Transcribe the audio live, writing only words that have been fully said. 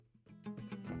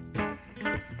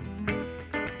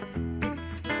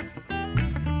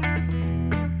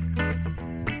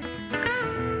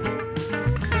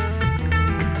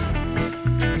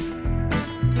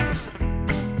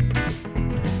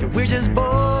just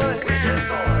boys.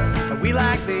 We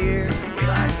like beer.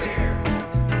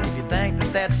 If you think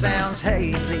that sounds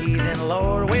hazy, then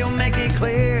Lord, we'll make it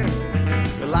clear.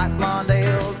 We like blonde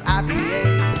ales,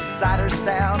 IPAs, cider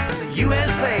stouts, in the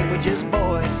USA. We're just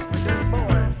boys.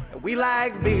 We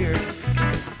like beer.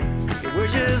 Yeah, we're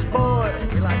just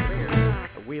boys.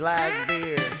 We like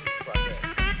beer.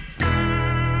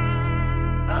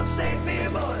 Upstate beer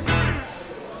boys.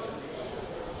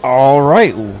 All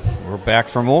right, we're back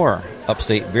for more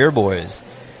Upstate Beer Boys.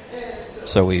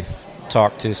 So we've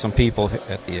talked to some people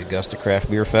at the Augusta Craft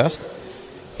Beer Fest,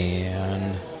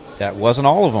 and that wasn't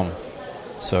all of them.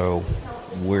 So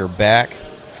we're back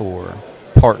for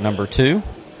part number 2.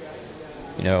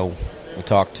 You know, we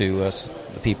talked to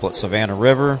the people at Savannah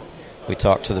River. We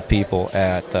talked to the people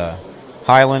at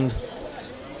Highland,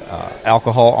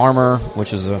 Alcohol Armor,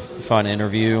 which is a fun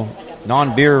interview.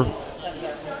 Non-beer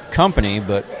company,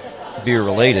 but beer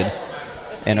related,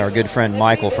 and our good friend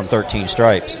Michael from 13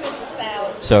 Stripes.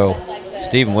 So,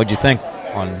 Stephen, what'd you think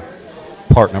on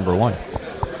part number 1?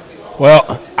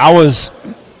 Well, I was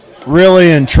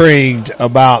really intrigued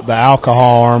about the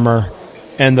Alcohol Armor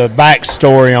and the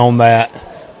backstory on that.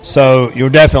 So you'll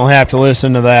definitely have to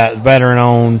listen to that,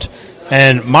 veteran-owned.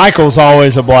 And Michael's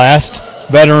always a blast,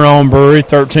 veteran-owned brewery,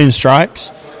 13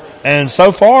 Stripes. And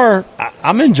so far,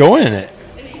 I'm enjoying it.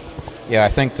 Yeah, I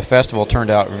think the festival turned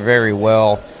out very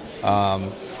well.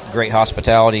 Great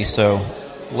hospitality. So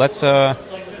let's. It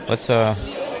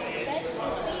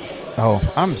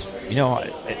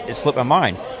slipped my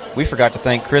mind. We forgot to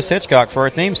thank Chris Hitchcock for our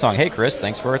theme song. Hey, Chris,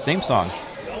 thanks for our theme song.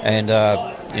 And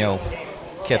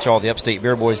catch all the Upstate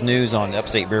Beer Boys news on the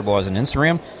Upstate Beer Boys on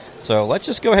Instagram. So let's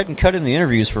just go ahead and cut in the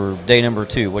interviews for day number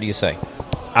 2. What do you say?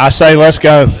 I say let's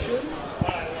go.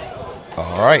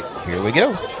 All right, here we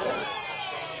go.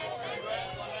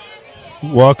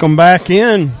 Welcome back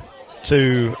in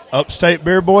to Upstate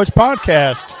Beer Boys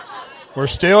podcast. We're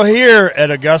still here at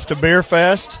Augusta Beer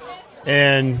Fest,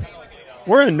 and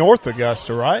we're in North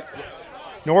Augusta, right? Yes.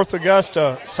 North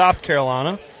Augusta, South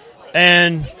Carolina.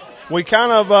 And we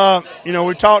kind of,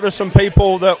 we talked to some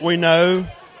people that we know,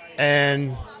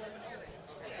 and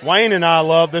Wayne and I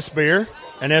love this beer,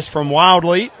 and it's from Wild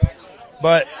Leap.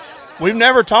 But we've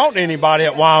never talked to anybody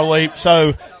at Wild Leap,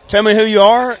 so tell me who you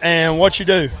are and what you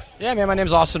do. Yeah, man, my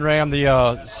name's Austin Ray. I'm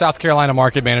the South Carolina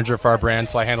market manager for our brand,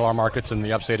 so I handle our markets in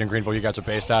the Upstate and Greenville you guys are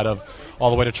based out of, all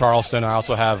the way to Charleston. I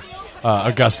also have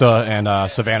Augusta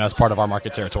and Savannah as part of our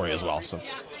market territory as well. So.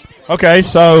 Okay,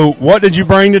 so what did you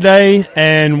bring today,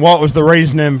 and what was the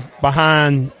reasoning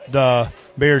behind the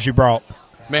beers you brought?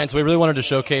 Man, so we really wanted to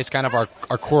showcase kind of our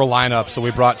core lineup, so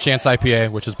we brought Chance IPA,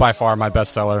 which is by far my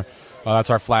best seller. That's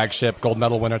our flagship, gold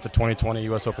medal winner at the 2020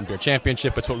 U.S. Open Beer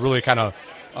Championship. It's what really kind of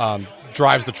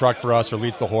drives the truck for us, or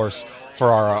leads the horse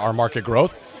for our market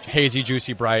growth. Hazy,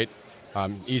 juicy, bright,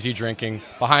 easy drinking.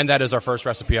 Behind that is our first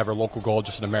recipe ever, Local Gold,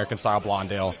 just an American-style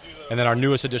blonde ale. And then our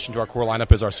newest addition to our core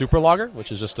lineup is our Super Lager, which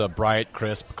is just a bright,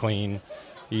 crisp, clean,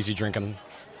 easy drinking.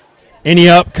 Any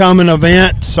upcoming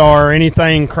events or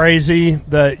anything crazy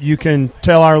that you can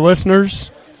tell our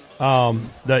listeners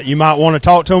that you might want to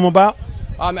talk to them about?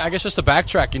 I guess just to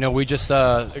backtrack, we just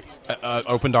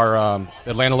opened our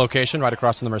Atlanta location right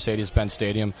across from the Mercedes-Benz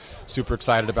Stadium. Super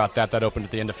excited about that. That opened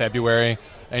at the end of February.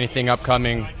 Anything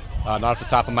upcoming? Not off the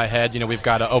top of my head. We've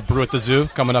got Brew at the Zoo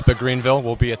coming up at Greenville.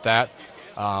 We'll be at that.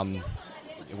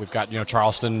 We've got,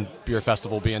 Charleston Beer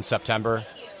Festival will be in September.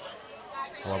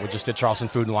 Well, we just did Charleston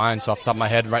Food and Wine, so off the top of my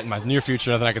head, right in my near future,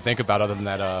 nothing I can think about other than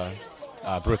that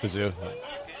Brew at the Zoo.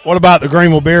 What about the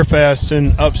Greenville Beer Fest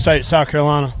in upstate South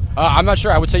Carolina? I'm not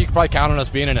sure. I would say you could probably count on us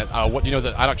being in it. I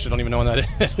actually don't even know when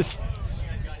that is.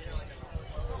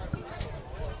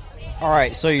 All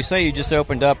right, so you say you just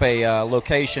opened up a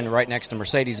location right next to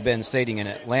Mercedes-Benz Stadium in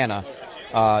Atlanta.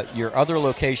 Your other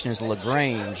location is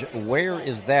LaGrange. Where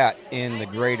is that in the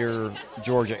greater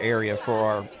Georgia area for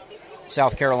our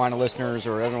South Carolina listeners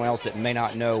or everyone else that may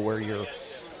not know where your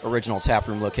original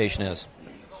taproom location is?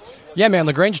 Yeah, man,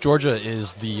 LaGrange, Georgia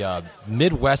is the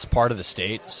Midwest part of the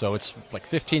state, so it's like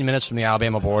 15 minutes from the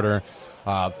Alabama border,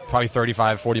 probably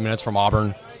 35, 40 minutes from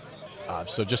Auburn.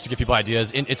 So just to give people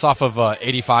ideas, it's off of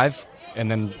 85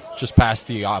 and then just past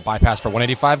the bypass for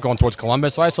 185 going towards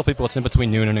Columbus. So I tell people it's in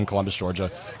between Noonan and Columbus, Georgia,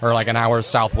 or like an hour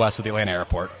southwest of the Atlanta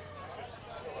airport.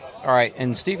 All right,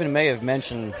 and Stephen may have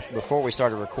mentioned before we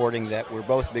started recording that we're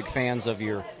both big fans of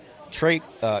your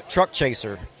Truck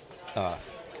Chaser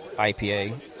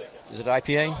IPA. Is it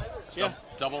IPA? Yeah,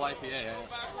 double IPA.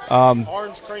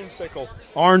 Orange creamsicle.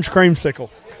 Orange creamsicle.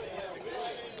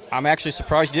 I'm actually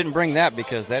surprised you didn't bring that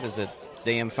because that is a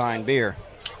damn fine beer.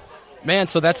 Man,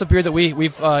 so that's a beer that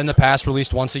we've in the past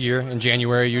released once a year in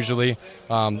January usually.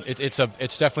 It's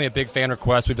definitely a big fan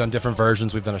request. We've done different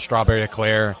versions. We've done a strawberry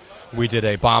eclair. We did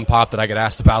a bomb pop that I get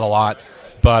asked about a lot.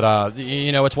 But,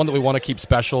 it's one that we want to keep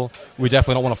special. We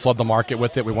definitely don't want to flood the market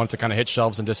with it. We want it to kind of hit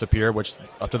shelves and disappear, which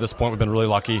up to this point we've been really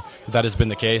lucky that has been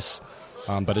the case.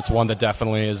 But it's one that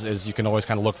definitely is you can always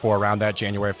kind of look for around that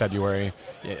January, February,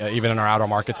 even in our outer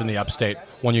markets in the upstate,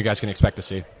 one you guys can expect to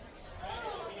see.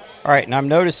 All right, and I'm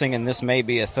noticing, and this may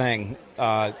be a thing,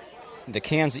 the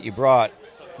cans that you brought,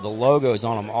 the logos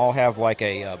on them all have like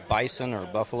a bison or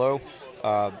buffalo.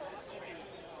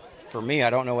 For me, I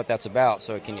don't know what that's about,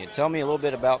 so can you tell me a little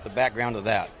bit about the background of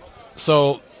that?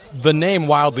 So the name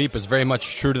Wild Leap is very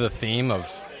much true to the theme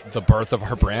of the birth of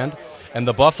our brand, and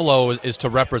the buffalo is to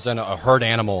represent a herd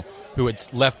animal who had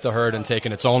left the herd and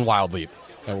taken its own wild leap,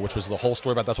 which was the whole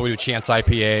story about. That's what we do, Chance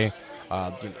IPA.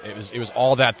 It was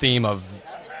all that theme of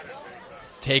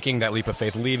taking that leap of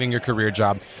faith, leaving your career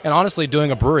job, and honestly doing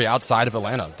a brewery outside of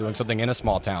Atlanta, doing something in a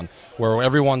small town where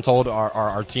everyone told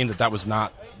our team that was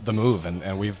not the move,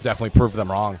 and we've definitely proved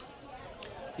them wrong.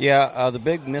 Yeah, the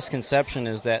big misconception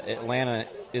is that Atlanta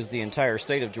is the entire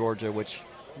state of Georgia, which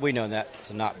we know that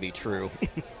to not be true.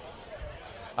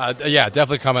 Yeah,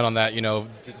 definitely comment on that.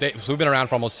 We've been around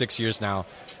for almost 6 years now,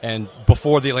 and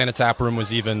before the Atlanta Tap Room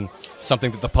was even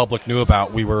something that the public knew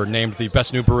about, we were named the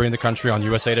best new brewery in the country on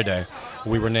USA Today.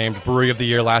 We were named Brewery of the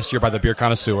Year last year by the Beer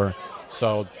Connoisseur.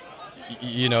 So,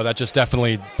 that just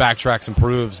definitely backtracks and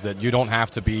proves that you don't have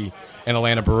to be an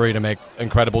Atlanta brewery to make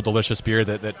incredible, delicious beer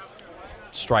that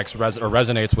strikes or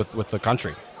resonates with the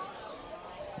country.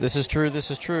 This is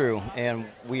true, and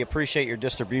we appreciate your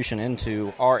distribution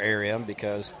into our area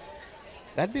because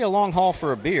that'd be a long haul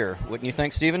for a beer, wouldn't you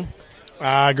think, Stephen?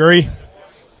 I agree.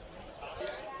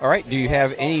 All right, do you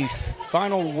have any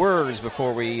final words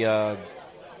before we have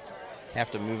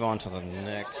to move on to the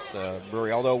next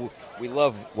brewery, although we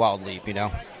love Wild Leap,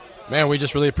 Man, we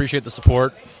just really appreciate the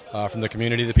support from the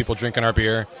community, the people drinking our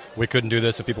beer. We couldn't do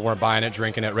this if people weren't buying it,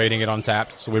 drinking it, rating it on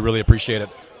Tapped, so we really appreciate it.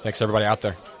 Thanks to everybody out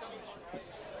there.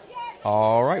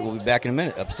 All right, we'll be back in a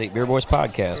minute. Upstate Beer Boys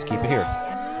Podcast. Keep it here.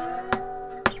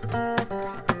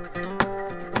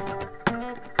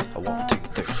 One, two,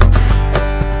 three, four.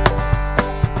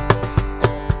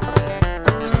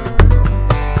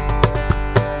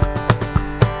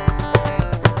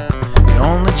 The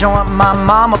only joint my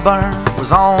mama burned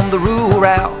was on the rural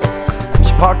route.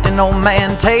 She parked in old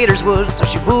man Tater's woods so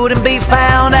she wouldn't be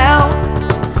found out.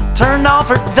 Turned off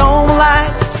her dome light,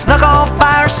 snuck off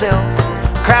by herself.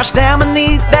 Crouched down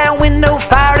beneath that window,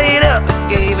 fired it up, and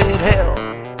gave it hell.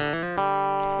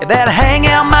 Yeah, that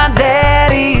hangout my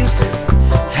daddy used to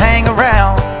hang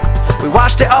around. We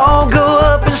watched it all go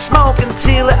up in smoke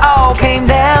until it all came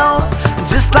down. And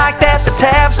just like that, the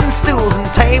taps and stools and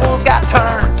tables got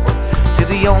turned to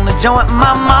the only joint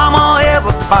my mama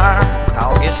ever burned.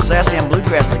 I'll get sassy and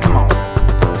bluegrassy, come on.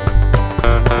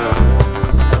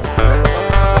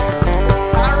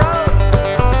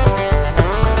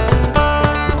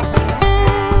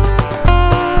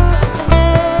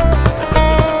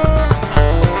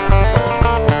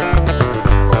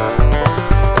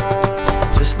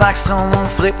 Like someone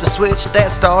flipped a switch that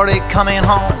started coming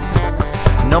home.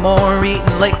 No more eating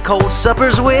late cold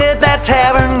suppers with that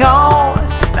tavern gone.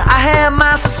 Now I had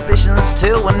my suspicions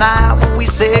till one night when we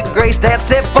said grace that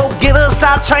said forgive us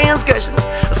our transgressions.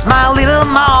 A smile lit up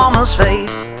mama's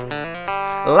face,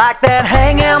 like that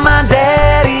hangout my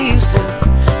daddy used to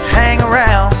hang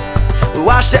around. We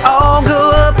watched it all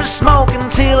go up in smoke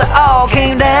until it all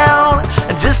came down.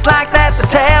 And just like that, the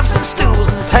taps and stools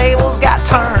and tables got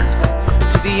turned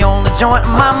to the only joint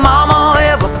my mama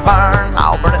ever burned.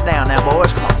 I'll burn it down now,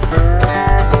 boys, come on.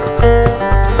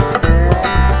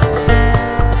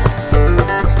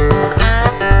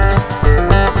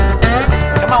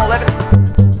 Come on, Levy.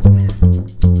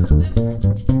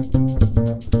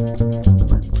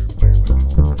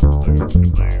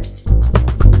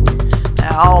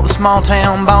 Now all the small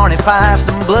town Barney Fifes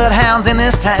and bloodhounds in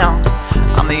this town,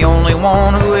 I'm the only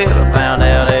one who ever found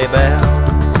out about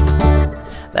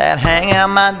that hangout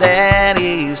my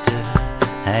daddy used to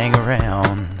hang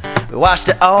around. We watched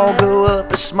it all go up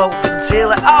in smoke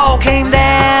until it all came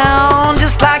down.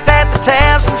 Just like that, the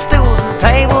taps and stools and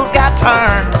tables got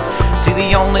turned to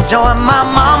the only joint my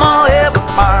mama ever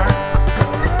burned.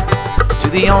 To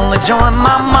the only joint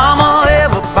my mama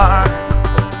ever burned.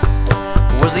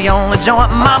 Was the only joint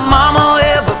my mama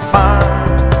ever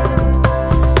burned.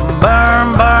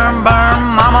 Burn, burn, burn,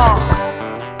 mama.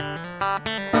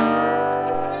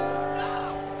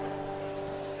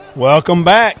 Welcome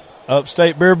back,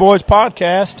 Upstate Beer Boys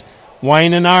Podcast.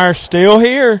 Wayne and I are still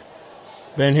here.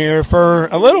 Been here for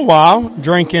a little while,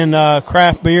 drinking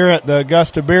craft beer at the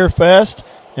Augusta Beer Fest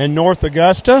in North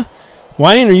Augusta.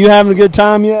 Wayne, are you having a good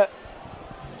time yet?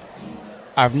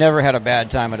 I've never had a bad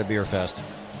time at a beer fest.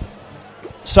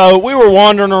 So we were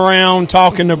wandering around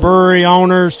talking to brewery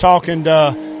owners, talking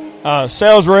to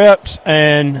sales reps,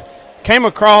 and came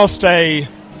across a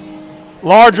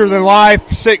larger-than-life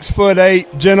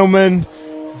 6'8" gentleman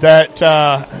that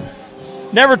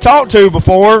never talked to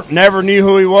before, never knew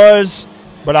who he was,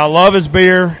 but I love his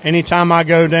beer. Anytime I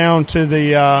go down to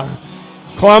the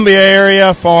Columbia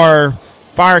area for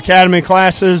Fire Academy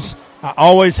classes, I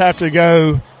always have to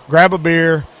go grab a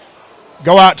beer,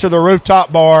 go out to the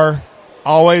rooftop bar,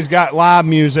 always got live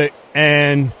music,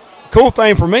 and cool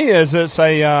thing for me is it's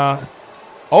a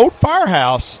old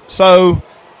firehouse. So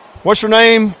what's your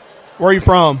name? Where are you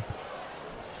from?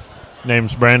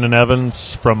 Name's Brandon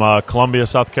Evans from Columbia,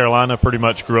 South Carolina. Pretty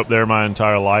much grew up there my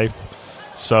entire life.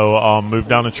 So moved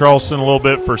down to Charleston a little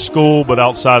bit for school, but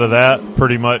outside of that,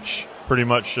 pretty much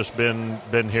just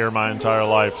been here my entire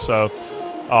life. So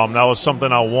that was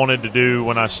something I wanted to do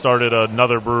when I started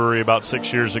another brewery about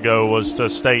 6 years ago, was to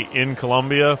stay in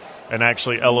Columbia and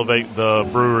actually elevate the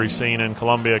brewery scene in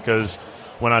Columbia, because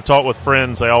when I talk with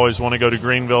friends, they always want to go to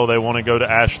Greenville, they want to go to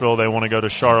Asheville, they want to go to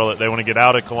Charlotte, they want to get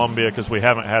out of Columbia because we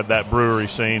haven't had that brewery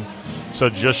scene. So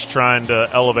just trying to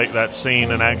elevate that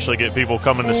scene and actually get people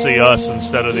coming to see us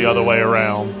instead of the other way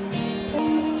around.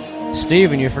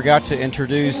 Steven, you forgot to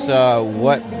introduce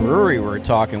what brewery we're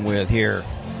talking with here.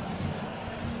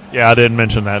 Yeah, I didn't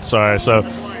mention that, sorry. So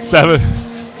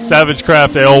Savage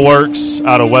Craft Ale Works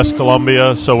out of West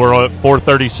Columbia. So we're at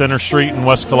 430 Center Street in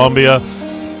West Columbia.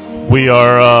 We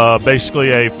are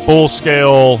basically a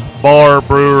full-scale bar,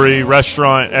 brewery,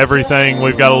 restaurant, everything.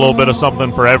 We've got a little bit of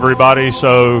something for everybody,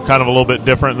 so kind of a little bit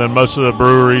different than most of the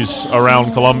breweries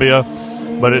around Columbia.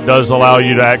 But it does allow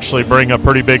you to actually bring a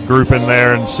pretty big group in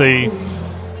there and see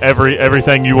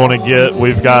everything you want to get.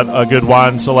 We've got a good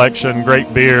wine selection,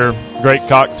 great beer, great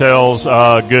cocktails,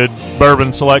 good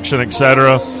bourbon selection,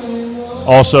 etc.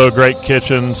 Also a great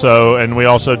kitchen, and we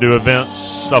also do events,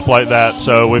 stuff like that.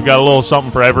 So we've got a little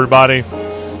something for everybody.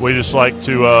 We just like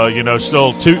to,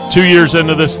 still two years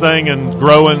into this thing and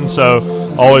growing,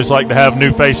 so always like to have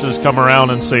new faces come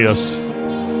around and see us.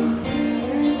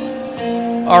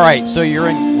 All right, so you're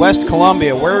in West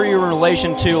Columbia. Where are you in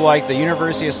relation to, like, the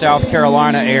University of South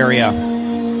Carolina area?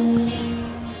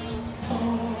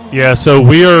 Yeah, so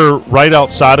we are right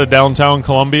outside of downtown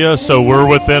Columbia, so we're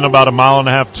within about 1.5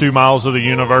 miles, 2 miles of the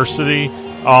university.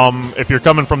 If you're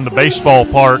coming from the baseball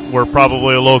park, we're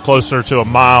probably a little closer to 1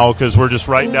 mile because we're just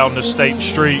right down to State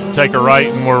Street, take a right,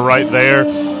 and we're right there.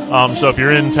 So if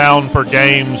you're in town for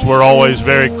games, we're always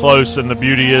very close, and the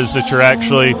beauty is that you're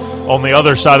actually on the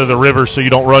other side of the river, so you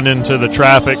don't run into the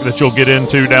traffic that you'll get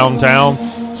into downtown.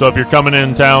 So if you're coming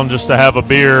in town just to have a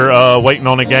beer, waiting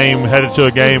on a game, headed to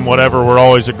a game, whatever, we're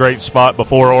always a great spot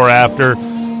before or after.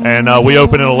 And we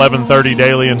open at 11:30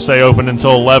 daily and stay open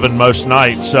until 11 most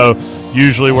nights. So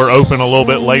usually we're open a little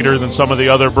bit later than some of the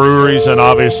other breweries, and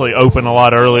obviously open a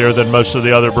lot earlier than most of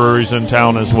the other breweries in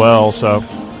town as well. So.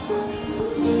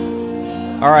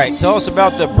 All right, tell us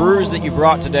about the brews that you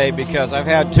brought today, because I've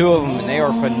had 2 of them, and they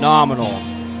are phenomenal.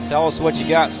 Tell us what you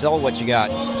got. Sell what you got.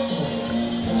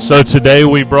 So today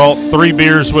we brought 3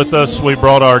 beers with us. We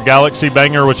brought our Galaxy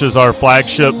Banger, which is our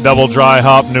flagship double dry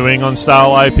hop New England style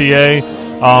IPA.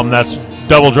 That's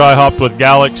double dry hopped with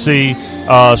Galaxy,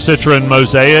 Citra, and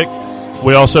Mosaic.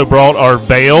 We also brought our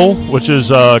Veil, which is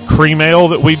a cream ale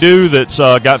that we do that's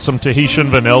got some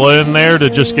Tahitian vanilla in there to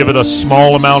just give it a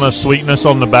small amount of sweetness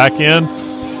on the back end.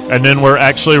 And then we're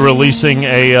actually releasing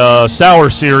a sour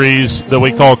series that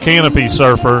we call Canopy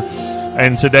Surfer.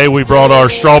 And today we brought our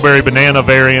strawberry banana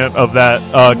variant of that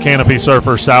Canopy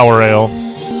Surfer sour ale.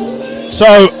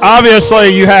 So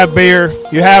obviously you have beer,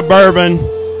 you have bourbon,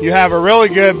 you have a really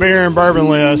good beer and bourbon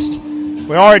list.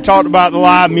 We already talked about the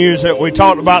live music. We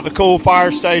talked about the cool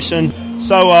fire station.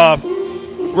 So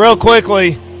real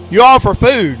quickly, you offer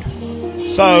food.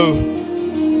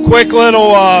 So quick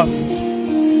little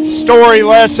story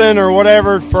lesson or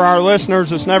whatever for our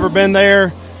listeners that's never been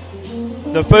there.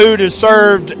 The food is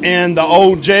served in the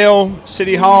old jail,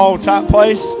 city hall type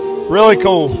place. Really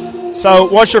cool. So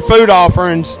what's your food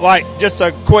offerings? Like just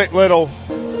a quick little.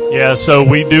 Yeah, so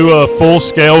we do a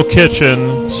full-scale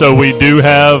kitchen. So we do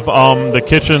have the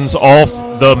kitchens off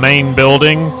the main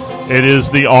building. It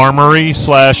is the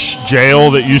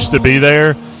armory/jail that used to be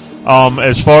there.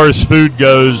 As far as food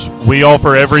goes, we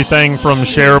offer everything from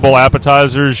shareable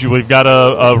appetizers. We've got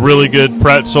a really good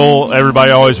pretzel.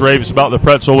 Everybody always raves about the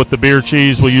pretzel with the beer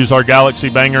cheese. We use our Galaxy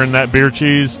Banger in that beer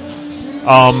cheese.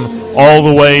 all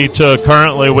the way to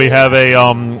currently we have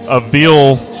a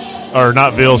veal, or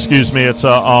not veal, excuse me, it's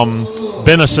a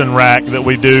venison rack that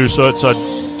we do. So it's a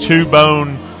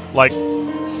 2-bone, like,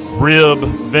 rib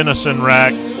venison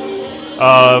rack.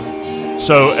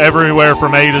 So everywhere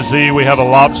from A to Z, we have a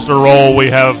lobster roll, we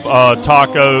have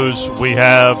tacos, we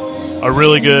have a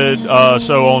really good,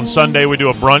 so on Sunday we do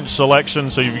a brunch selection,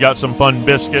 so you've got some fun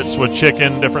biscuits with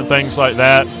chicken, different things like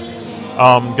that.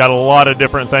 Got a lot of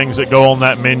different things that go on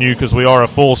that menu because we are a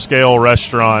full-scale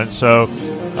restaurant. So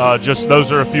just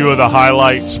those are a few of the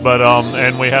highlights. But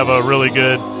and we have a really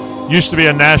good, used to be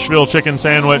a Nashville chicken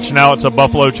sandwich, now it's a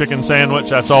buffalo chicken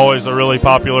sandwich. That's always a really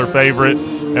popular favorite.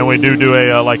 And we do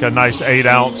a like a nice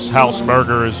 8-ounce house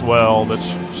burger as well. That's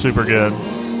super good.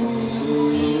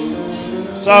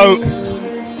 So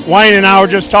Wayne and I were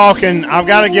just talking. I've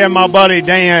got to give my buddy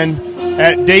Dan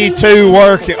at D2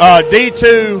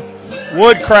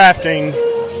 Woodcrafting,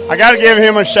 I got to give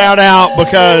him a shout out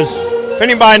because if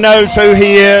anybody knows who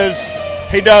he is,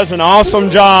 he does an awesome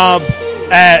job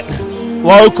at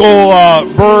local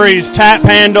breweries, tap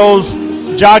handles,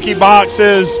 jockey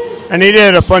boxes, and he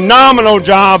did a phenomenal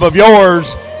job of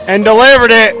yours and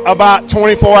delivered it about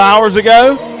 24 hours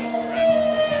ago.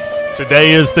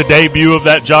 Today is the debut of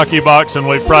that jockey box, and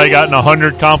we've probably gotten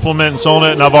 100 compliments on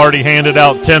it, and I've already handed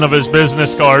out 10 of his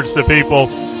business cards to people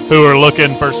who are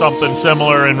looking for something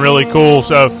similar and really cool.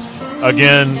 So,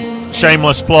 again,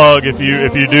 shameless plug. If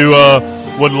you do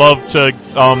would love to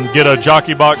get a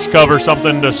jockey box cover,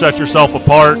 something to set yourself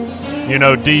apart, you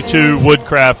know, D2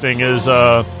 Woodcrafting is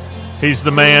he's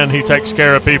the man. He takes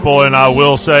care of people, and I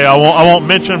will say I won't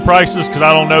mention prices because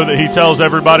I don't know that he tells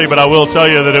everybody, but I will tell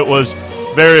you that it was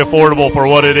very affordable for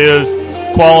what it is.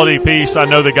 Quality piece. I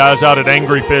know the guys out at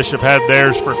Angry Fish have had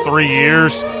theirs for 3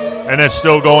 years. And it's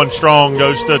still going strong,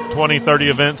 goes to 20, 30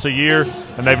 events a year,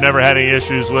 and they've never had any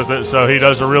issues with it. So he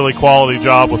does a really quality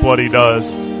job with what he does.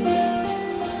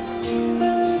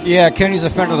 Yeah, Kenny's a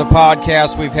friend of the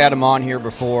podcast. We've had him on here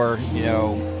before, you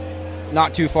know,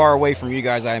 not too far away from you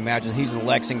guys, I imagine. He's in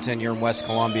Lexington, you're in West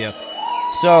Columbia.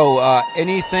 So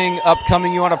anything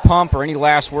upcoming you want to pump or any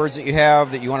last words that you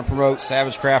have that you want to promote?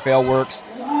 Savage Craft Ale Works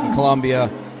in Columbia,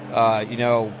 you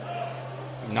know,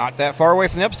 not that far away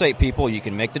from the Upstate people. You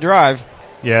can make the drive.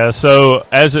 Yeah, so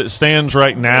as it stands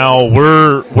right now,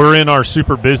 we're in our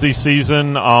super busy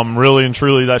season. Really and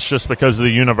truly, that's just because of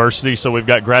the university. So we've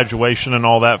got graduation and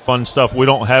all that fun stuff. We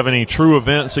don't have any true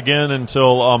events again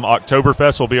until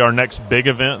Oktoberfest will be our next big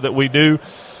event that we do.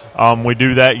 We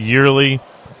do that yearly.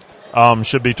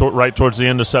 Should be right towards the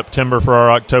end of September for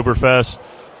our Oktoberfest.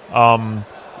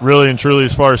 Really and truly,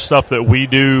 as far as stuff that we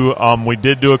do, we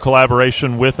did do a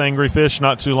collaboration with Angry Fish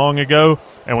not too long ago,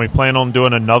 and we plan on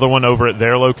doing another one over at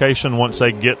their location once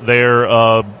they get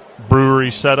their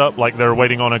brewery set up, like they're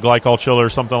waiting on a glycol chiller or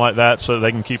something like that so they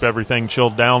can keep everything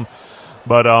chilled down.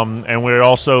 But and we're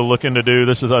also looking to do,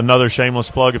 this is another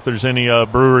shameless plug, if there's any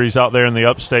breweries out there in the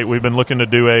Upstate, we've been looking to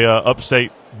do a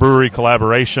Upstate brewery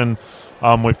collaboration.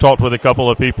 We've talked with a couple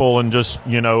of people and just,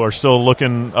 you know, are still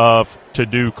looking to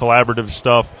do collaborative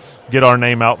stuff, get our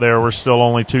name out there. We're still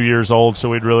only 2 years old, so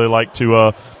we'd really like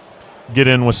to get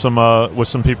in with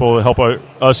some people to help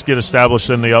us get established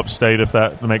in the Upstate, if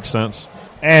that makes sense.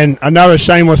 And another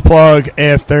shameless plug,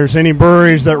 if there's any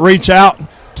breweries that reach out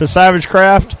to Savage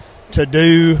Craft to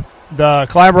do the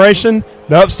collaboration,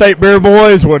 the Upstate Beer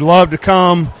Boys would love to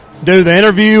come do the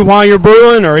interview while you're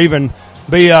brewing, or even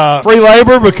be free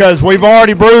labor, because we've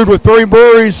already brewed with 3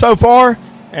 breweries so far,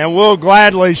 and we'll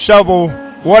gladly shovel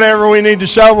whatever we need to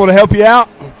shovel to help you out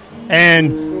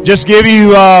and just give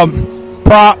you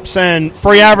props and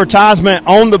free advertisement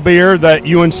on the beer that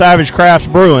you and Savage Craft's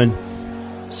brewing.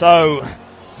 So,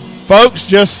 folks,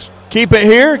 just keep it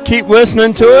here. Keep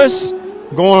listening to us.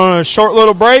 Going on a short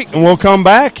little break, and we'll come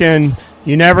back, and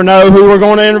you never know who we're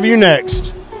going to interview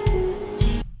next.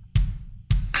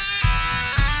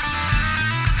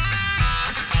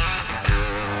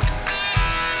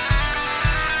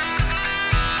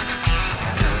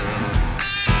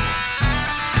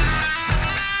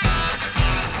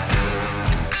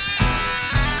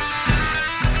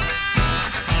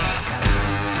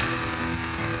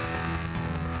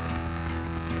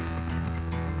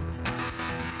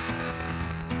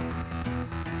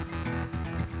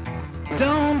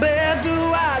 Don't bet to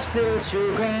watch that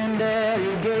your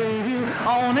granddaddy gave you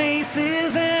on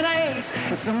aces and eights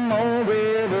and some old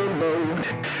riverboat.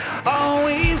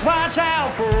 Always watch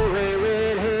out for a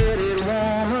red-headed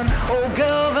woman or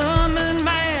government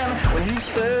man when he's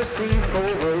thirsty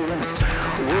for votes.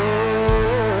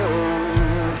 Whoa,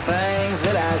 things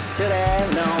that I should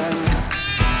have known.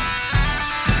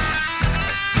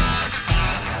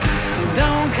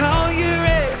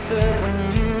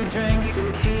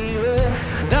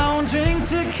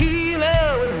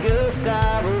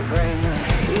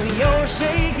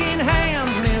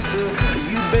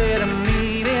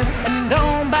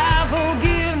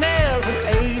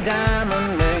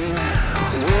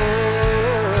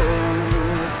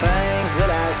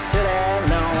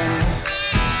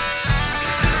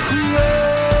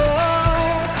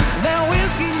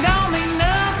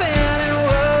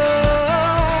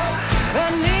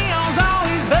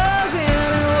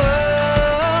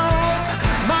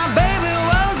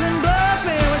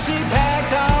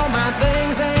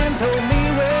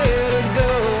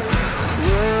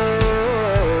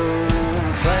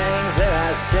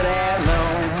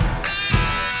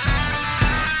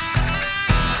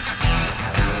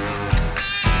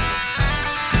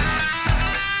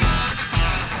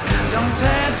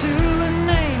 to a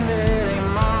name that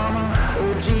ain't mama.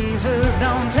 Oh, Jesus,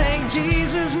 don't take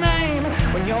Jesus' name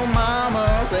when your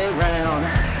mama's around.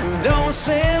 Don't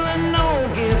sell an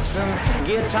old Gibson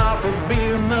guitar for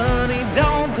beer money.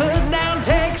 Don't put down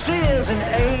Texas in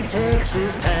a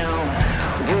Texas town.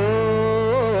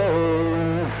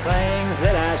 Whoa, things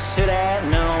that I should have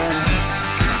known.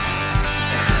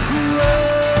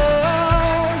 Whoa,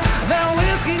 that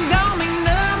whiskey don't mean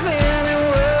nothing. And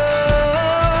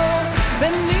whoa, the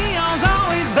neon's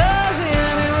always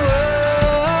buzzing. And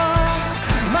whoa,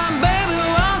 my baby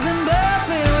wasn't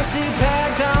bluffing when she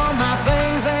packed all my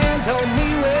things and told me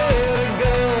where to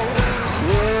go.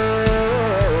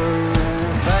 Whoa,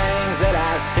 things that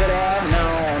I should have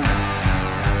known.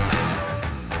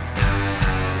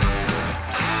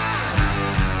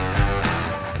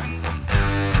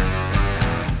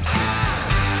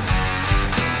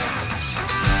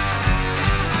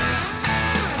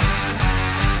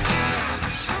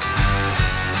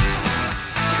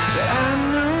 I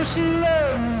know she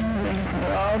loved me,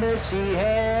 all that she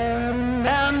had. And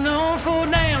I know for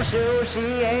damn sure she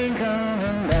ain't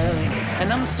coming back.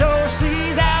 And I'm sure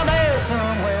she's out there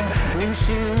somewhere. New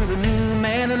shoes, a new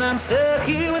man, and I'm stuck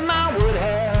here with my would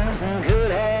haves and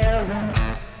could haves and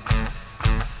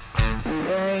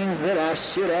things that I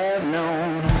should have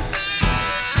known.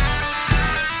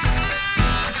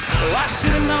 Oh, I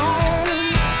should have known.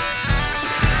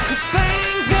 These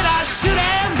things that I should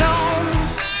have known.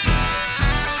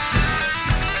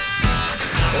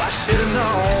 Oh, I should have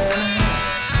known.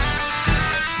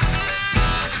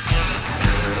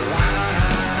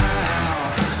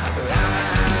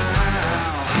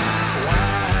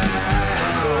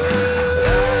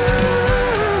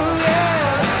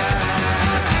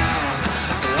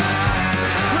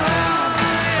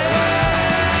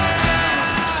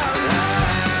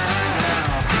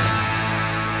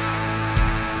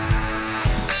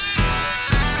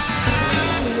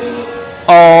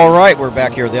 All right, we're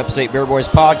back here at the Upstate Beer Boys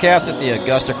podcast at the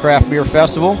Augusta Craft Beer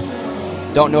Festival.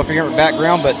 Don't know if you're hearing the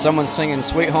background, but someone's singing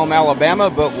Sweet Home Alabama,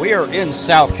 but we are in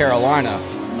South Carolina,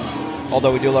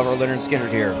 although we do love our Leonard Skinner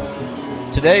here.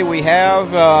 Today we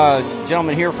have a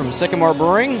gentleman here from Sycamore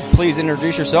Brewing. Please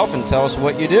introduce yourself and tell us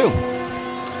what you do.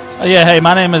 Hey,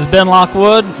 my name is Ben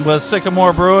Lockwood with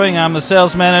Sycamore Brewing. I'm the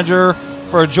sales manager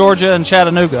for Georgia and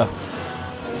Chattanooga.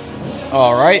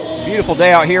 All right, beautiful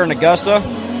day out here in Augusta.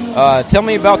 Tell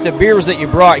me about the beers that you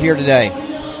brought here today.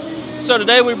 So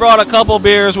today we brought a couple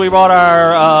beers. We brought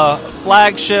our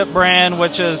flagship brand,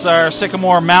 which is our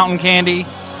Sycamore Mountain Candy.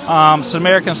 It's an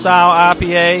American-style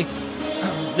IPA.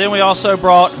 Then we also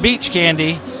brought Beach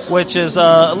Candy, which is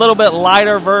a little bit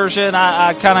lighter version.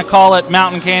 I kind of call it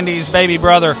Mountain Candy's baby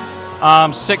brother,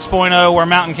 6.0, where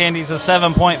Mountain Candy's a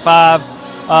 7.5.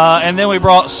 And then we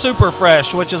brought Super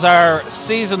Fresh, which is our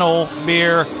seasonal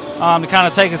beer to kind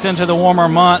of take us into the warmer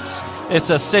months. It's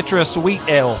a citrus wheat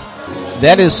ale.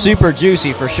 That is super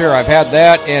juicy for sure. I've had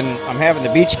that, and I'm having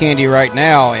the Beach Candy right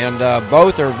now, and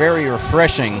both are very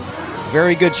refreshing.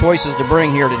 Very good choices to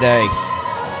bring here today.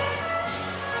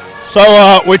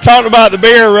 So we talked about the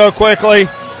beer real quickly.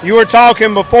 You were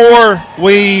talking before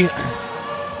we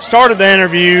started the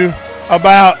interview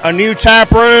about a new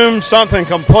tap room, something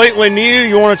completely new.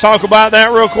 You want to talk about that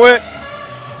real quick?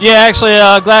 Yeah, actually,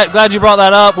 glad you brought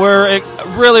that up. We're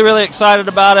really, really excited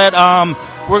about it.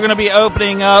 We're going to be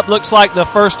opening up, looks like the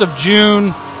 1st of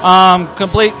June,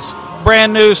 complete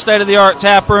brand new state-of-the-art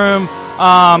tap room,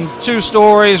 2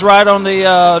 stories right on the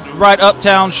right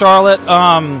uptown Charlotte,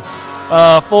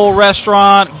 full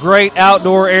restaurant, great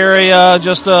outdoor area,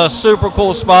 just a super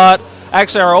cool spot.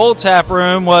 Actually, our old tap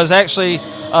room was actually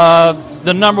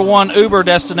the number 1 Uber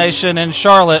destination in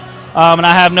Charlotte, and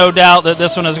I have no doubt that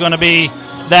this one is going to be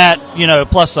that,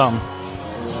 plus some.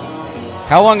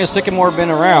 How long has Sycamore been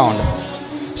around?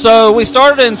 So we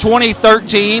started in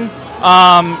 2013,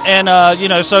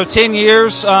 so 10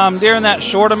 years. During that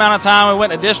short amount of time, we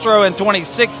went to distro in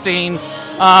 2016,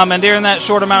 and during that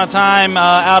short amount of time,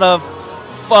 out of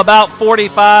about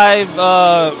 45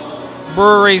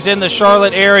 breweries in the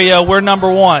Charlotte area, we're number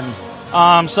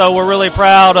 1. So we're really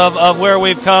proud of where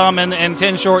we've come in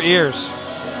 10 short years.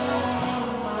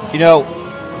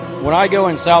 When I go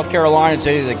in South Carolina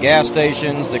to the gas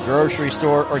stations, the grocery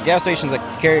store, or gas stations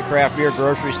that carry craft beer,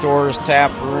 grocery stores,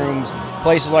 tap rooms,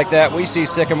 places like that, we see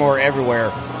Sycamore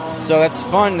everywhere. So that's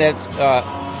fun. That's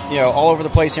all over the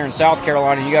place here in South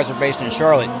Carolina. You guys are based in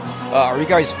Charlotte. Are you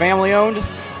guys family owned?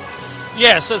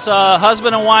 Yes, it's a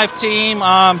husband and wife team.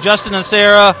 Justin and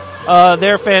Sarah,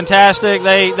 they're fantastic.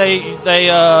 They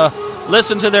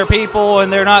listen to their people,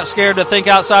 and they're not scared to think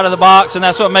outside of the box, and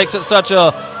that's what makes it such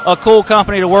a cool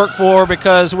company to work for,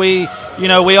 because we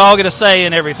all get a say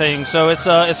in everything. So it's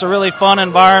a really fun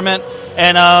environment,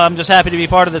 and I'm just happy to be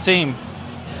part of the team.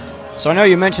 So I know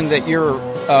you mentioned that your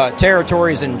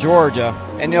territory's in Georgia,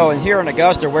 and and here in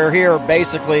Augusta, we're here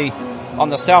basically on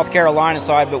the South Carolina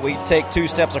side, but we take 2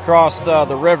 steps across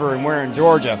the river, and we're in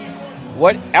Georgia.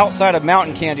 What, outside of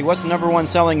Mountain Candy, what's the number one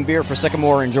selling beer for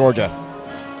Sycamore in Georgia?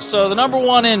 So the number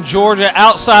one in Georgia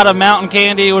outside of Mountain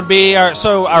Candy would be our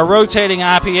rotating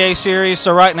IPA series.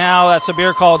 So right now that's a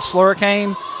beer called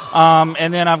Slurricane.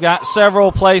 And then I've got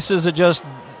several places that just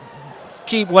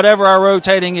keep whatever our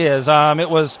rotating is. It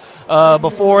was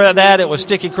before that it was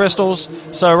Sticky Crystals.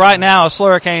 So right now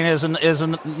Slurricane is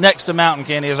next to Mountain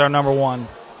Candy is our number one.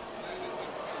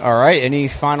 All right. Any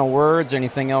final words?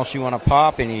 Anything else you want to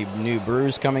pop? Any new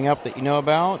brews coming up that you know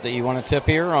about that you want to tip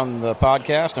here on the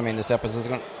podcast? I mean, this episode is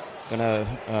going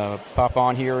to pop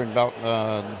on here in about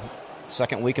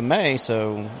second week of May.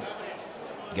 So,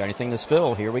 got anything to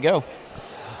spill? Here we go.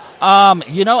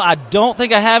 I don't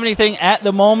think I have anything at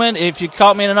the moment. If you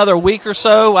caught me in another week or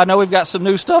so, I know we've got some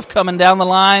new stuff coming down the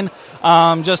line.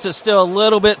 Just it's still a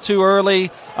little bit too early.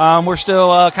 We're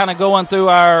still kind of going through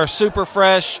our super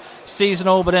fresh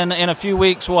seasonal, but in a few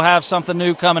weeks we'll have something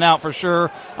new coming out for sure.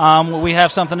 We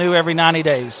have something new every 90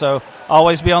 days, so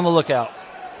always be on the lookout.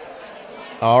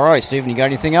 All right, Stephen, you got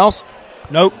anything else?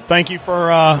 Nope. Thank you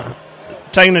for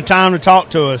taking the time to talk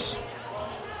to us.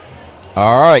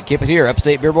 All right, keep it here.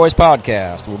 Upstate Beer Boys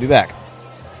Podcast. We'll be back.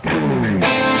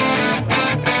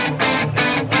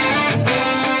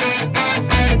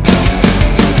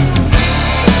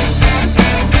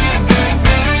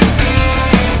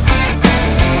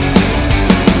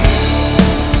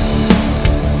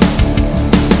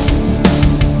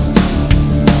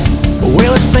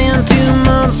 Well, it's been 2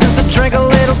 months since I drank a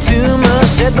little too much.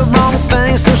 Said the wrong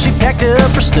thing, so she packed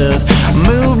up her stuff.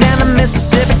 Moved down to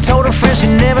Mississippi, told her friend she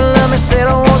never loved me. Said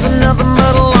I wasn't nothing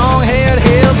but a long-haired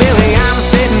hillbilly. I'm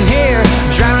sitting here,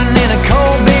 drowning in a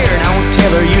cold beer, and I won't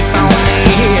tell her you saw me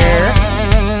here.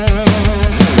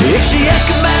 If she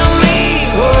asks about me,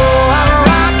 whoa, I'm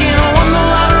rockin', I won the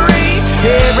lottery.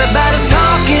 Everybody's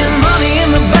talking, money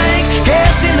in the bank,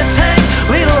 gas in the tank,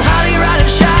 little hottie riding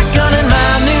shotgun in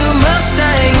my new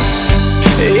Mustang.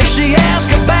 If she asks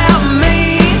about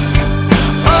me,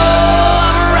 oh,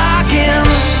 I'm rockin'.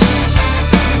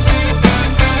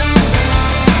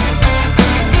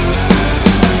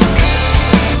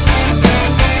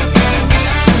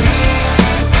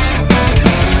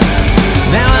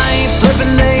 Now I ain't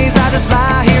slipping days, I just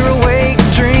lie here awake,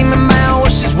 dreaming about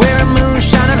what she's wearing,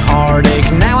 moonshine and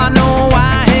heartache. Now I know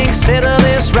why Hank said of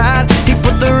this ride. He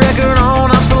put the record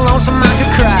on, I'm so lonesome I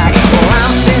could cry. Well,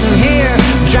 I'm sitting here,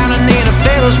 drowning in a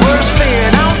fella's worst fear.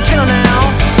 Don't tell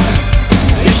now.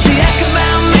 If she asks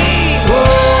about me, whoa,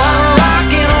 I'm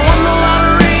rockin', I won the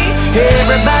lottery.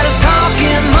 Everybody's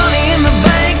talking, money in the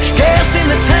bank, gas in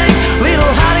the tank,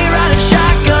 little hottie riding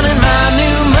shotgun in my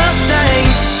new Mustang.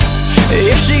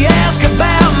 If she asks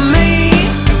about me,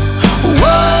 whoa,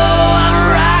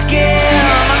 I'm rockin'.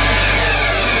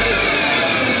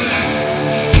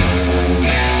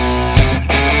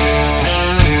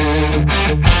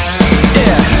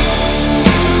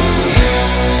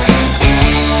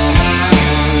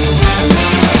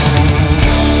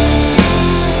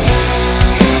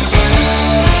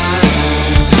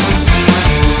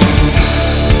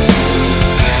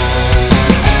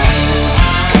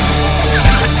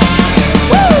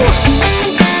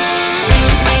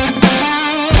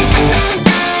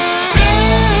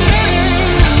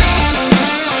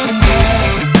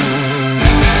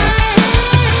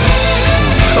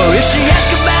 Oh, if she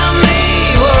asks about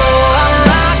me, whoa, I'm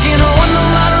rockin', I won the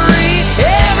lottery.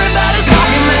 Everybody's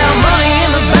talking about money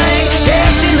in the bank,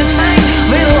 gas in the tank,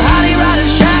 little hottie riding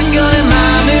shotgun in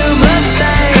my new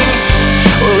Mustang.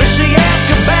 Oh, if she asks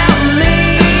about me,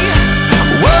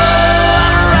 whoa,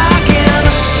 I'm rockin'.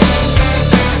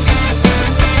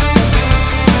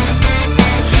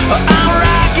 Oh, I'm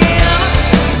rockin'.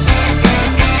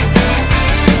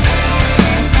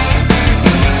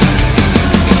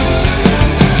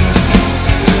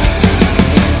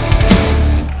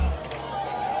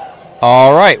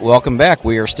 All right, welcome back.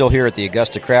 We are still here at the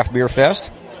Augusta Craft Beer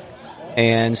Fest,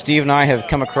 and Steve and I have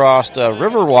come across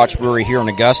Riverwatch Brewery here in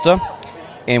Augusta,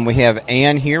 and we have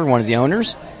Ann here, one of the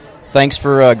owners. Thanks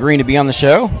for agreeing to be on the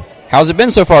show. How's it been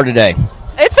so far today?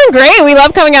 It's been great. We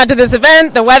love coming out to this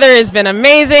event. The weather has been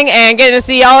amazing, and getting to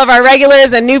see all of our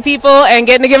regulars and new people and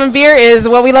getting to give them beer is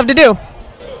what we love to do.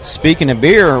 Speaking of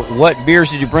beer, what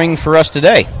beers did you bring for us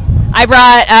today? I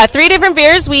brought 3 different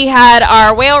beers. We had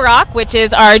our Whale Rock, which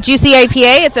is our juicy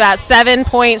IPA. It's about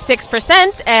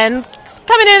 7.6% and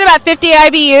coming in at about 50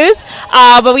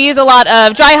 IBUs. But we use a lot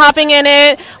of dry hopping in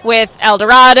it with El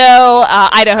Dorado,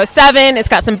 Idaho 7. It's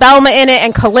got some Belma in it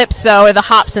and Calypso, the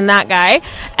hops in that guy.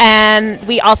 And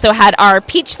we also had our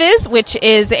Peach Fizz, which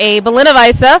is a Berliner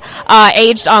Weisse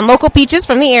aged on local peaches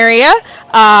from the area.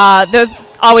 Those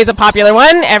always a popular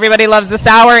one. Everybody loves the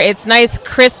sour. It's nice,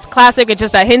 crisp, classic with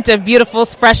just that hint of beautiful,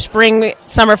 fresh spring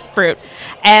summer fruit.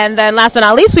 And then last but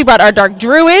not least, we brought our Dark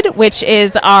Druid, which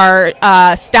is our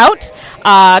stout.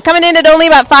 Coming in at only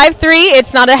about 5.3.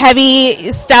 It's not a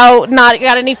heavy stout, not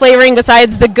got any flavoring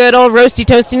besides the good old roasty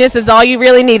toastiness is all you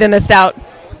really need in a stout.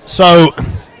 So,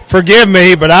 forgive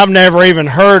me, but I've never even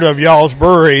heard of y'all's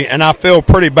brewery, and I feel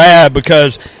pretty bad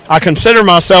because I consider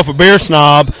myself a beer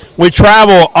snob. We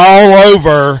travel all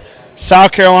over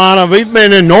South Carolina. We've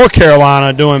been in North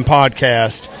Carolina doing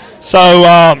podcasts. So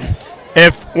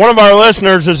if one of our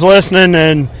listeners is listening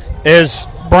and is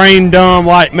brain dumb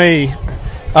like me,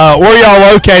 where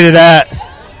y'all located at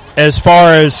as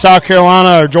far as South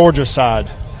Carolina or Georgia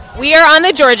side? We are on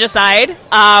the Georgia side.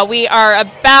 We are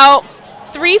about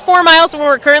 3-4 miles from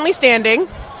where we're currently standing.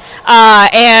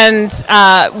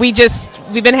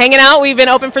 We've been hanging out. We've been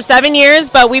open for 7 years,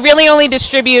 but we really only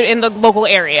distribute in the local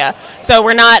area. So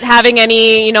we're not having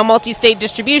any, multi-state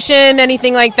distribution,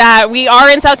 anything like that. We are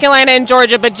in South Carolina and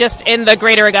Georgia, but just in the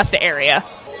greater Augusta area.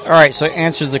 All right, so it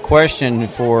answers the question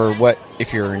for what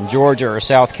if you're in Georgia or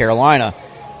South Carolina.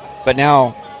 But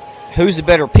now, who's the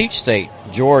better peach state,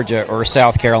 Georgia or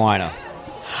South Carolina?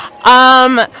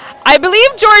 I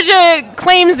believe Georgia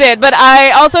claims it, but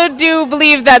I also do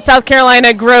believe that South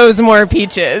Carolina grows more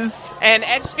peaches. And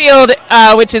Edgefield,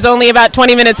 which is only about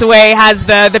 20 minutes away, has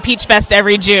the Peach Fest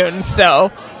every June.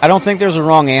 So I don't think there's a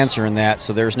wrong answer in that,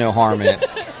 so there's no harm in it.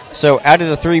 So out of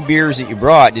the 3 beers that you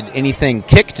brought, did anything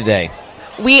kick today?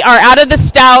 We are out of the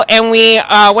stout, and we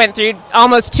went through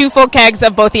almost 2 full kegs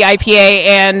of both the IPA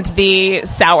and the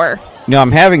sour. No,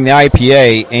 I'm having the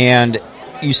IPA, and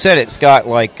you said it's got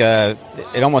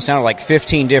it almost sounded like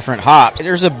 15 different hops.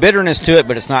 There's a bitterness to it,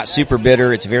 but it's not super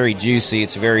bitter. It's very juicy.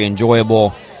 It's very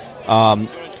enjoyable.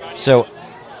 So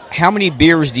how many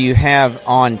beers do you have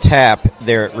on tap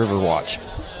there at Riverwatch?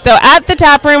 So at the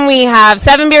tap room, we have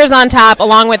 7 beers on tap,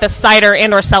 along with a cider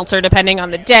and or seltzer, depending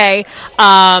on the day.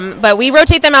 But we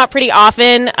rotate them out pretty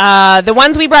often. The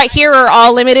ones we brought here are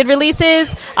all limited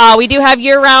releases. We do have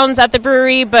year-rounds at the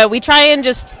brewery, but we try and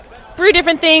just brew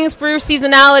different things, brew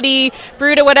seasonality,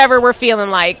 brew to whatever we're feeling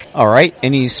like. All right.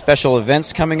 Any special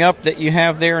events coming up that you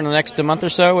have there in the next month or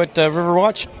so at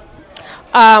Riverwatch?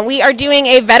 We are doing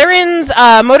a veterans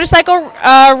motorcycle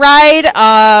ride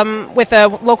with a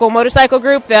local motorcycle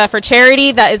group for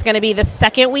charity. That is going to be the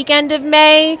second weekend of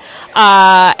May.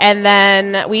 And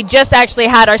then we just actually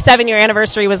had our 7-year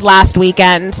anniversary was last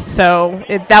weekend. So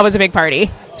that was a big party.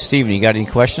 Steven, you got any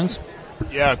questions?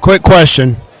 Yeah, quick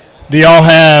question. Do y'all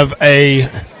have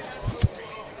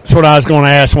that's what I was going to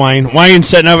ask Wayne. Wayne's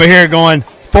sitting over here going,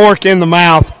 fork in the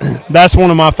mouth. That's one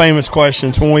of my famous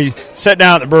questions. When we sit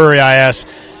down at the brewery, I ask,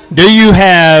 do you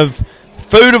have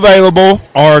food available,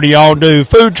 or do y'all do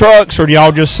food trucks, or do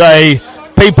y'all just say,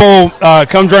 people,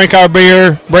 come drink our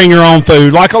beer, bring your own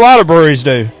food, like a lot of breweries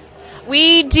do?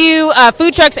 We do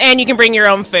food trucks, and you can bring your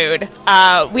own food.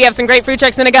 We have some great food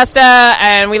trucks in Augusta,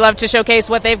 and we love to showcase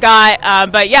what they've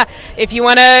got. But, yeah, if you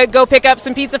want to go pick up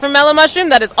some pizza from Mellow Mushroom,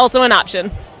 that is also an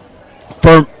option.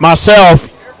 For myself,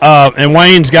 and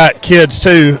Wayne's got kids,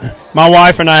 too, my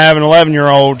wife and I have an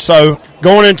 11-year-old. So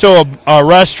going into a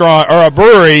restaurant or a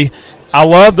brewery, I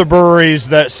love the breweries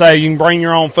that say you can bring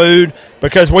your own food,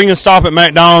 because we can stop at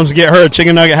McDonald's and get her a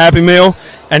chicken nugget Happy Meal,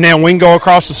 and then we can go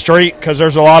across the street, because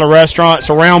there's a lot of restaurants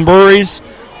around breweries,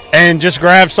 and just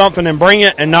grab something and bring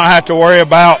it and not have to worry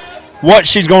about what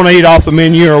she's going to eat off the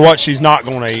menu or what she's not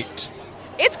going to eat.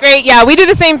 It's great. Yeah, we do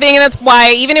the same thing, and that's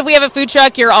why even if we have a food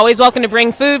truck, you're always welcome to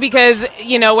bring food, because,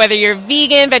 whether you're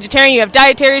vegan, vegetarian, you have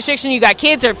dietary restriction, you got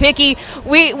kids or picky,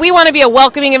 we want to be a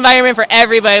welcoming environment for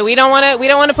everybody. We don't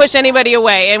want to push anybody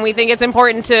away, and we think it's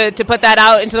important to put that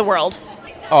out into the world.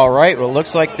 All right. Well, it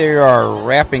looks like they are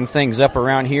wrapping things up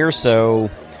around here,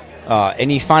 so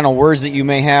any final words that you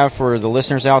may have for the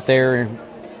listeners out there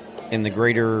in the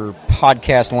greater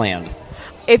podcast land?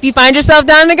 If you find yourself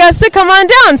down in Augusta, come on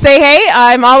down. Say, hey,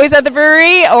 I'm always at the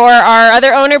brewery, or our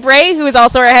other owner, Bray, who is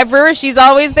also our head brewer, she's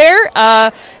always there.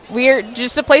 We're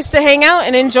just a place to hang out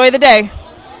and enjoy the day.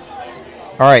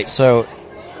 All right, so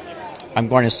I'm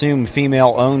going to assume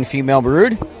female-owned,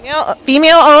 female-brewed?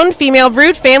 Female-owned,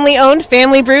 female-brewed, family-owned,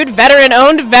 family-brewed,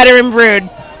 veteran-owned, veteran-brewed.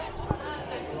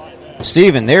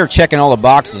 Steven, they're checking all the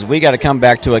boxes. We got to come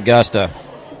back to Augusta.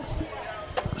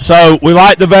 So we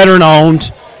like the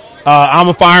veteran-owned. I'm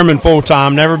a fireman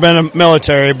full-time. Never been a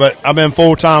military, but I've been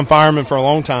full-time fireman for a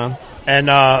long time. And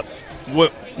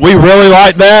we really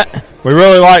like that. We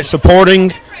really like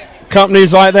supporting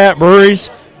companies like that, breweries.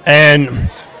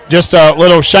 And just a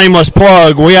little shameless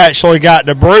plug, we actually got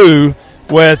to brew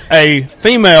with a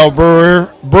female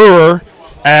brewer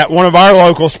at one of our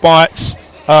local spots,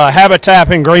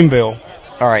 Habitat in Greenville.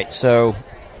 All right, so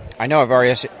I know I've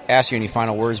already asked you any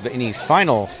final words, but any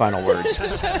final words?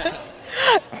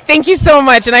 Thank you so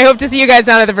much, and I hope to see you guys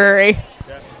down at the brewery.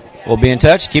 We'll be in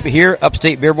touch. Keep it here.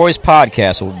 Upstate Beer Boys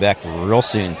Podcast. We'll be back real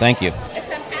soon. Thank you.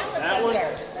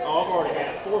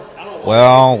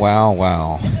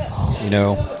 Wow. You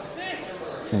know,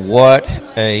 what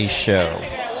a show.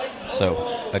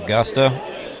 So, Augusta,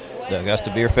 the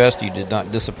Augusta Beer Fest, you did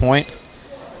not disappoint.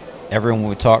 Everyone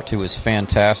we talked to was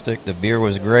fantastic. The beer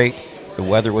was great. The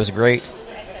weather was great.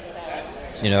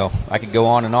 You know, I could go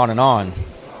on and on and on.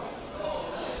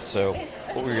 So,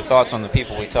 what were your thoughts on the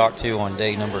people we talked to on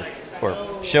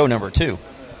show number 2?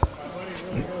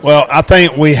 Well, I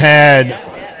think we had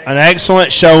an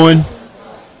excellent showing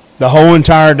the whole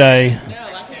entire day.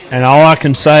 And all I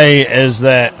can say is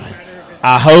that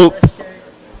I hope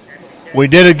we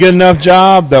did a good enough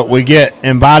job that we get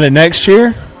invited next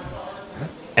year.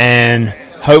 And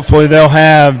hopefully they'll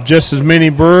have just as many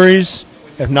breweries,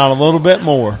 if not a little bit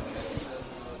more.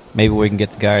 Maybe we can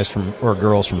get the guys or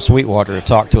girls from Sweetwater to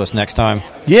talk to us next time.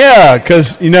 Yeah,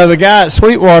 because, the guy at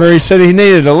Sweetwater, he said he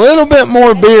needed a little bit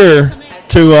more beer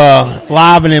to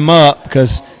liven him up,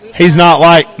 because he's not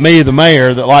like me, the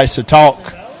mayor, that likes to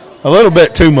talk a little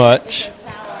bit too much.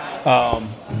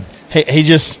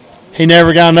 He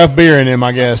never got enough beer in him,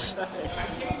 I guess.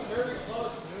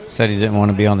 Said he didn't want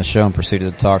to be on the show and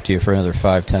proceeded to talk to you for another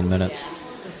 5-10 minutes.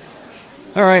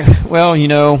 All right. Well,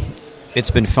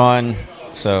 it's been fun.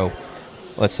 So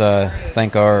let's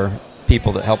thank our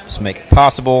people that helped us make it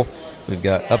possible. We've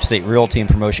got Upstate Realty and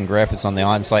Promotion Graphics on the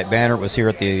on-site banner. It was here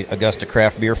at the Augusta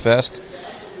Craft Beer Fest.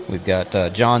 We've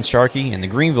got John Sharkey and the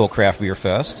Greenville Craft Beer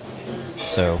Fest.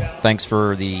 So thanks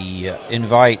for the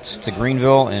invites to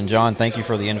Greenville. And, John, thank you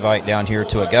for the invite down here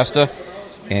to Augusta.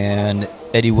 And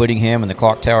Eddie Whittingham and the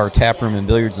Clock Tower Tap Room and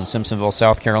Billiards in Simpsonville,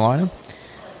 South Carolina.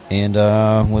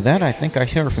 And with that, I think I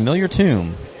hear a familiar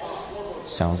tune.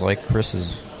 Sounds like Chris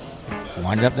is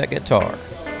winding up that guitar.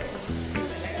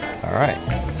 All right.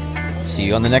 See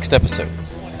you on the next episode.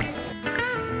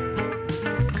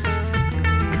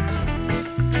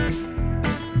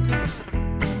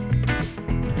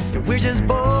 We're just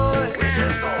boys.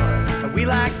 We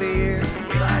like beer.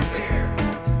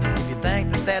 If you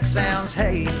think that sounds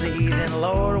hazy, then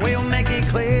Lord, we'll make it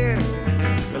clear.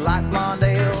 We like blonde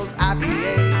ales,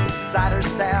 IPAs, cider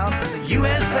stouts, and the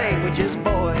USA. We're just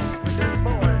boys.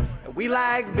 We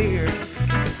like beer.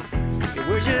 Yeah,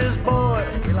 we're just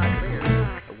boys.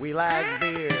 We like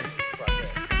beer.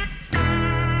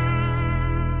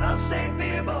 Upstate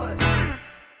Beer Boys.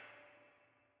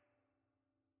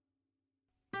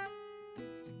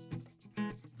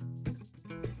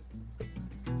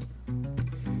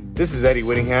 This is Eddie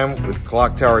Whittingham with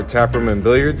Clock Tower Taproom and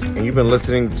Billiards, and you've been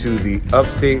listening to the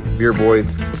Upstate Beer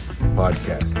Boys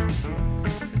podcast.